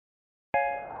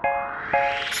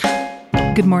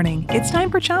Good morning. It's time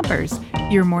for Chompers,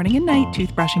 your morning and night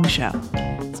toothbrushing show.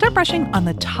 Start brushing on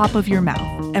the top of your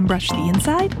mouth and brush the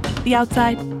inside, the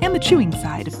outside, and the chewing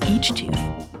side of each tooth.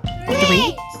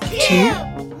 3, 2,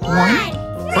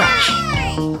 1, brush.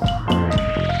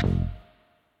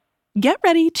 Get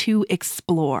ready to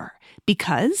explore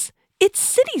because it's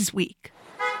Cities Week.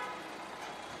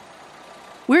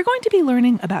 We're going to be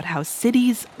learning about how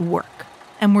cities work,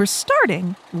 and we're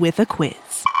starting with a quiz.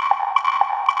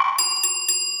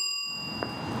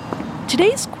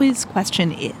 Today's quiz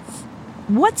question is,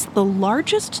 what's the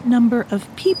largest number of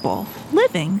people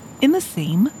living in the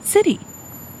same city?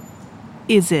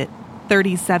 Is it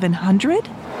 3,700?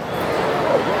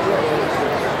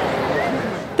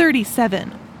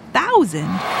 37,000?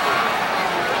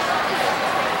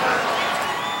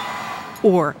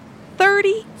 Or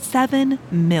 37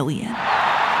 million?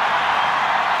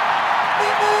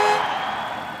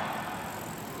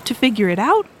 To figure it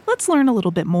out, let's learn a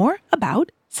little bit more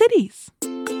about cities.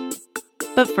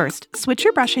 But first, switch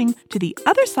your brushing to the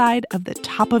other side of the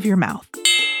top of your mouth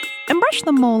and brush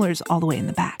the molars all the way in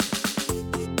the back.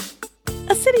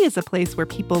 A city is a place where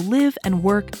people live and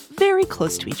work very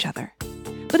close to each other.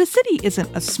 But a city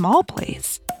isn't a small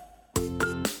place.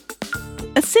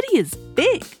 A city is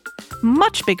big,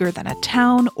 much bigger than a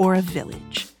town or a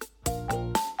village.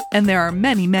 And there are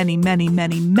many, many, many,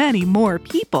 many, many more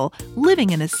people living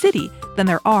in a city than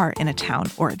there are in a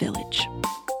town or a village.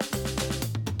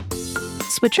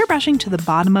 Switch your brushing to the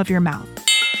bottom of your mouth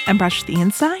and brush the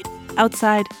inside,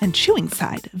 outside, and chewing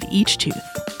side of each tooth.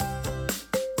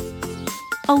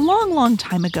 A long, long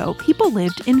time ago, people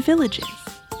lived in villages.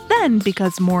 Then,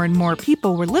 because more and more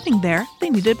people were living there,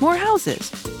 they needed more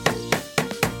houses,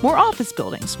 more office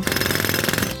buildings,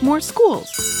 more schools,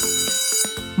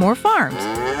 more farms,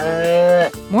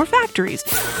 more factories,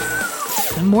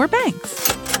 and more banks.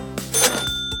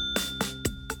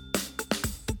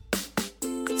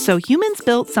 So humans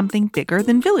built something bigger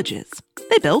than villages.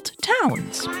 They built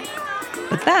towns.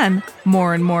 But then,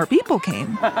 more and more people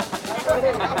came.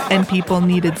 And people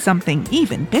needed something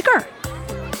even bigger.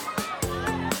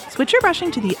 Switch your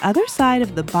brushing to the other side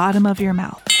of the bottom of your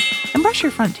mouth and brush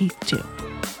your front teeth too.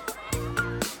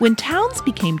 When towns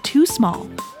became too small,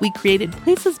 we created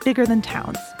places bigger than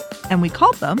towns, and we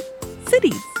called them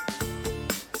cities.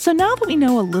 So now that we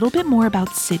know a little bit more about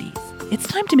cities, it's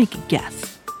time to make a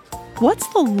guess. What's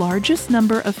the largest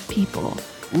number of people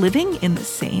living in the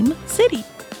same city?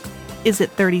 Is it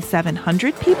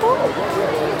 3,700 people?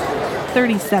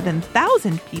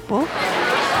 37,000 people?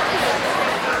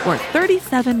 Or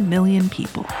 37 million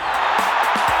people?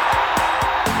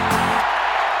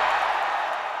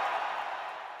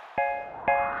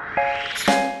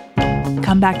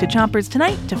 Come back to Chompers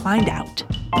tonight to find out.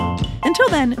 Until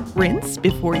then, rinse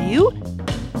before you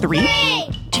 3,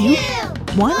 2,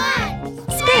 1,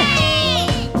 spit!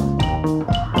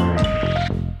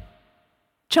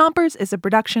 Chompers is a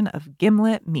production of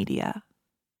Gimlet Media.